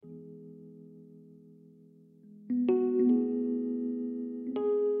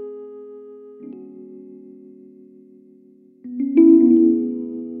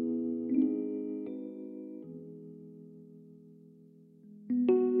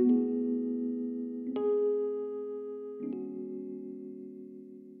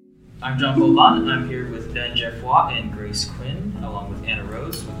I'm John Boban, and I'm here with Ben Jeffois and Grace Quinn, along with Anna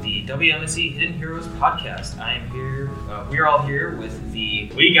Rose, with the WMSE Hidden Heroes podcast. I am here, we're all here with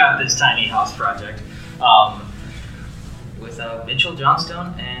the We Got This Tiny House project, with Mitchell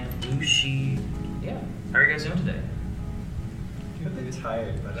Johnstone and Lucy. Yeah, how are you guys doing today? I'm a bit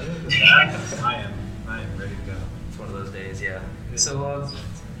tired, but other than that, I am ready to go. It's one of those days, yeah. So,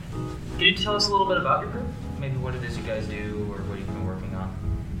 can you tell us a little bit about your group? Maybe what it is you guys do, or what you've been working on?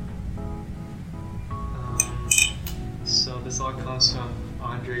 So this all comes from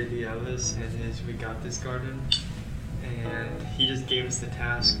Andre Lee Ellis and his We Got This garden, and he just gave us the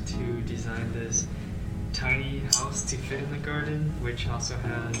task to design this tiny house to fit in the garden, which also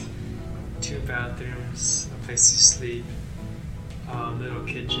has 2 bathrooms, a place to sleep, a little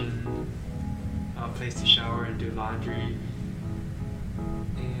kitchen, a place to shower and do laundry,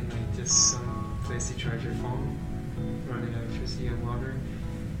 and like just some place to charge your phone, running electricity and water.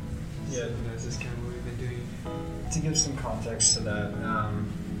 Yeah, so that's just kind of what we've been doing. To give some context to that,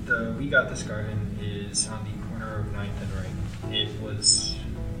 the We Got This garden is on the corner of 9th and Ring. It was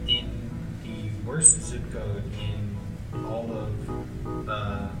in the worst zip code in all of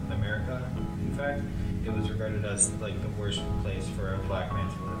America. In fact, it was regarded as like the worst place for a black man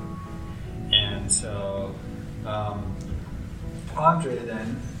to live. And so Andre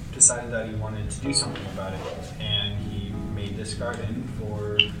then decided that he wanted to do something about it, and he made this garden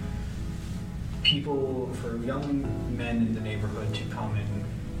for people, for young men in the neighborhood to come and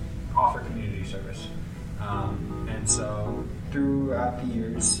offer community service. And so throughout the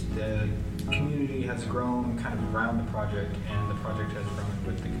years, the community has grown kind of around the project, and the project has grown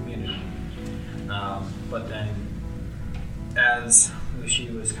with the community. But then, as Lucy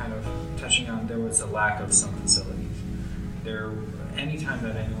was kind of touching on, there was a lack of some facilities. Anytime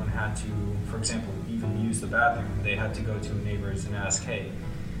that anyone had to, for example, even use the bathroom, they had to go to neighbors and ask, hey,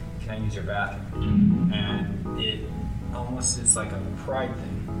 can I use your bathroom? And it almost is like a pride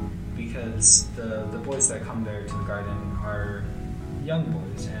thing, because the boys that come there to the garden are young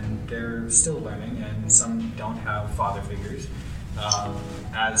boys, and they're still learning, and some don't have father figures,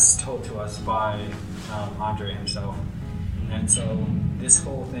 as told to us by Andre himself. And so this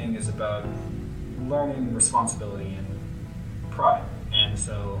whole thing is about learning responsibility and pride. And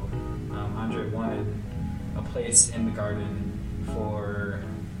so Andre wanted a place in the garden for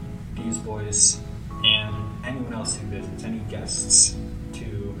these boys and anyone else who visits, any guests,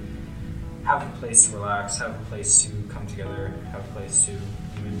 to have a place to relax, have a place to come together, have a place to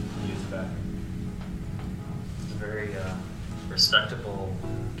even use the bathroom. It's a very respectable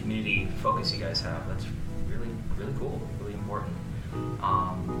community focus you guys have. That's really, really cool, really important.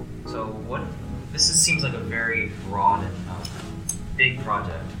 This seems like a very broad and big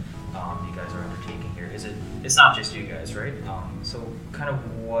project you guys are undertaking here. It's not just you guys, right? So kind of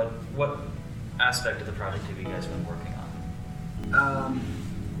what aspect of the project have you guys been working on?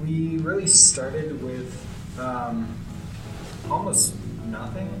 We really started with almost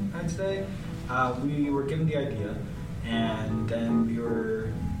nothing, I'd say. We were given the idea, and then we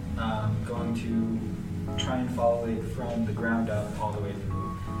were going to try and follow it from the ground up all the way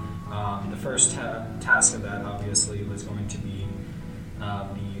through. The first task of that, obviously, was going to be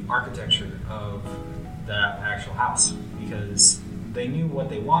the architecture of that actual house, because they knew what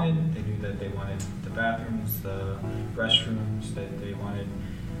they wanted. They knew that they wanted the bathrooms, the restrooms, that they wanted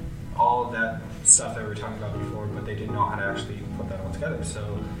all of that stuff that we were talking about before, but they didn't know how to actually put that all together.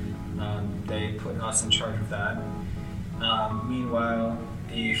 So they put us in charge of that. Meanwhile,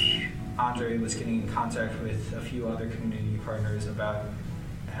 Andre was getting in contact with a few other community partners about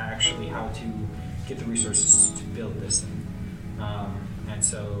actually how to get the resources to build this thing. And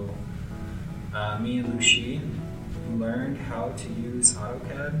so me and Lucy learned how to use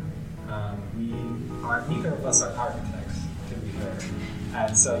AutoCAD. Neither of us are architects, to be fair.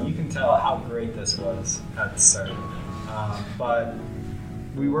 And so you can tell how great this was at the start. But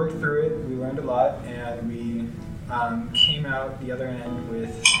we worked through it, we learned a lot, and we came out the other end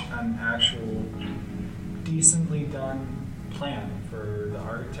with an actual decently done plan for the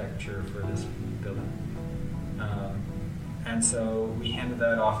architecture for this building. And so we handed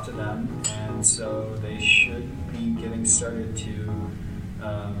that off to them, and so they should be getting started to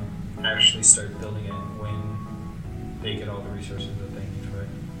actually start building it when they get all the resources that they need for it.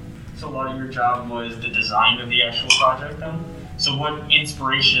 So a lot of your job was the design of the actual project then? So what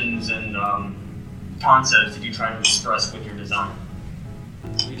inspirations and concepts did you try to express with your design?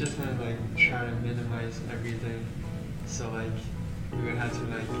 We just kind of like try to minimize everything. So like we would have to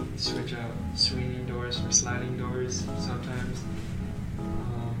like switch out swinging doors for sliding doors sometimes.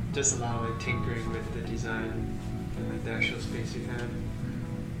 Just allow like tinkering with the design and like the actual space we had.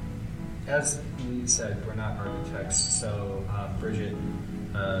 as we said, we're not architects, so Bridget,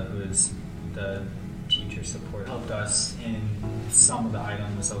 who is the teacher support, helped us in some of the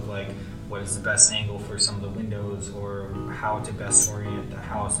items of like what is the best angle for some of the windows or how to best orient the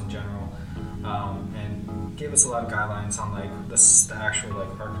house in general, and gave us a lot of guidelines on like the actual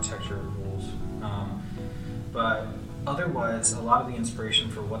like architecture rules. But otherwise, a lot of the inspiration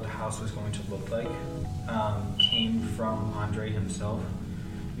for what the house was going to look like came from Andre himself,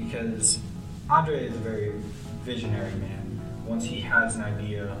 because Andre is a very visionary man. Once he has an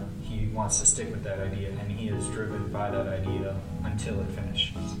idea, he wants to stick with that idea, and he is driven by that idea until it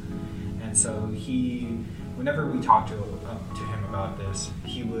finishes. And so whenever we talked to him about this,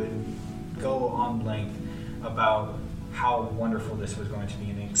 he would go on length about how wonderful this was going to be,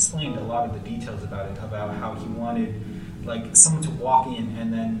 and he explained a lot of the details about it, about how he wanted like someone to walk in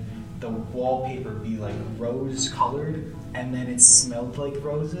and then the wallpaper be like rose colored and then it smelled like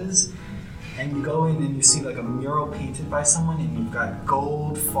roses, and you go in and you see like a mural painted by someone and you've got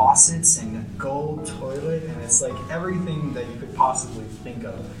gold faucets and a gold toilet, and it's like everything that you could possibly think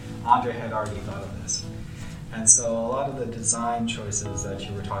of. Andre had already thought of this. And so a lot of the design choices that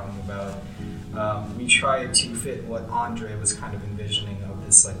you were talking about, we tried to fit what Andre was kind of envisioning of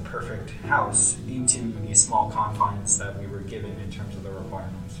this like perfect house into these small confines that we were given in terms of the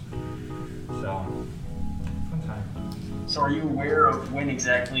requirements. So, fun time. So are you aware of when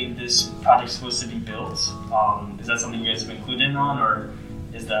exactly this project's supposed to be built? Is that something you guys have been clued in on, or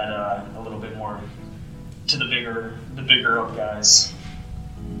is that a little bit more to the bigger up guys?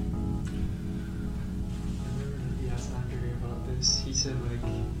 He asked Andre about this. He said like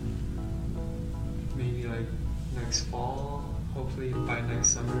maybe like next fall, hopefully by next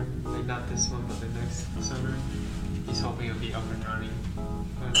summer. Like not this one, but the next summer. He's hoping it'll be up and running.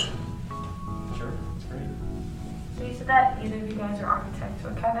 Sure, that's great. So you said that either of you guys are architects.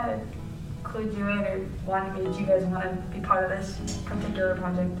 What kind of clued you in or made you guys want to be part of this particular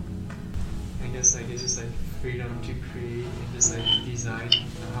project? I guess like it's just like freedom to create and just like design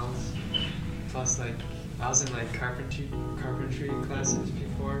the house. Plus like I was in like carpentry classes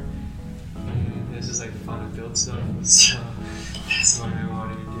before, and it's just like fun to build stuff. So that's what I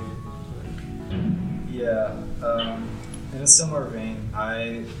wanted to do. Yeah, in a similar vein,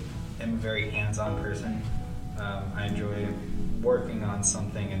 I am a very hands-on person. I enjoy working on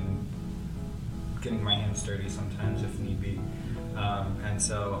something and getting my hands dirty sometimes if need be. And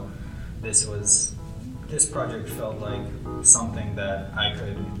so this project felt like something that I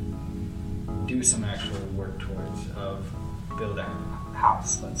could do some actual work towards, of build a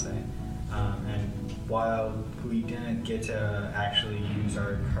house, let's say. And while we didn't get to actually use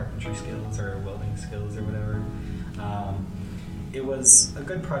our carpentry skills or welding skills or whatever, it was a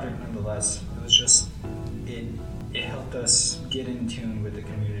good project nonetheless. It was just, it helped us get in tune with the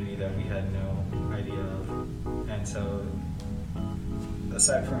community that we had no idea of. And so,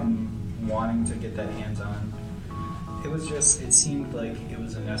 aside from wanting to get that hands-on, it seemed like it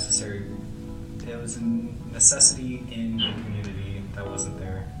was a necessity in the community that wasn't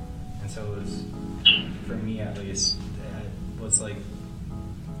there. And so it was, for me at least, it was like,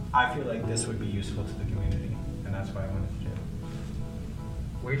 I feel like this would be useful to the community, and that's why I wanted to do it.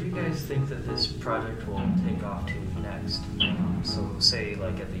 Where do you guys think that this project will take off to next? So say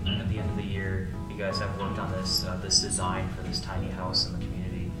like at the end of the year, you guys have worked on this design for this tiny house in the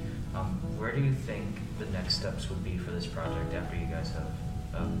community. Where do you think the next steps would be for this project after you guys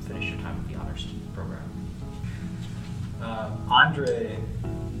have finished your time with the honors program? Andre,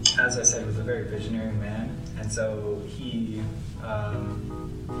 as I said, was a very visionary man, and so he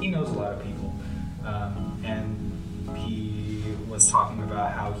knows a lot of people, and he was talking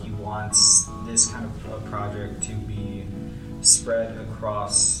about how he wants this kind of a project to be spread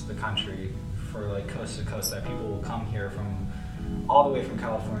across the country, for like coast to coast, that people will come here from all the way from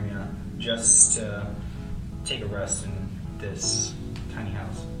California just to take a rest in this tiny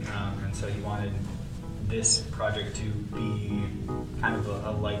house. And so he wanted this project to be kind of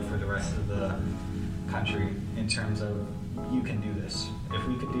a light for the rest of the country in terms of, you can do this. If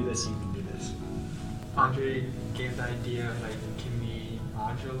we could do this, you can do this. Andre gave the idea of like, can we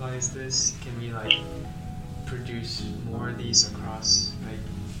modularize this? Can we like produce more of these across like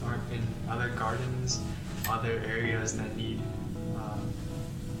or in other gardens, other areas that need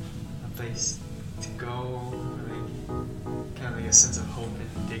a place to go, like kind of like a sense of hope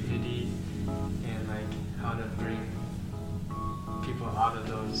and dignity, and like how to bring people out of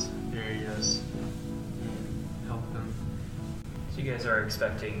those areas and help them. So you guys are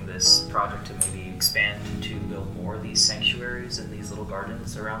expecting this project to maybe expand to build more of these sanctuaries and these little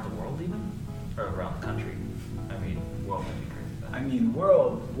gardens around the world even? Or around the country? I mean, world would be great. I mean,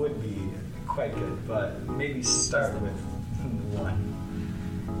 world would be quite good, but maybe start with one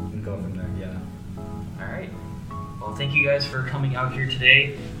and go from there. Yeah. All right. Well, thank you guys for coming out here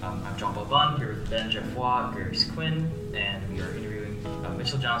today. I'm John Balbun here with Ben Jeffois, Grace Quinn, and we are interviewing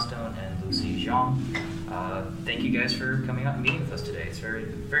Mitchell Johnstone and Lucy Zhang. Thank you guys for coming out and meeting with us today. It's very,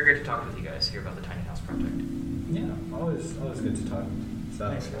 very great to talk with you guys here about the Tiny House Project. Yeah, always good to talk. So,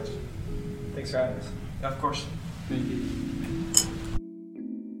 Thanks, guys. Thanks for having us. Of course. Thank you.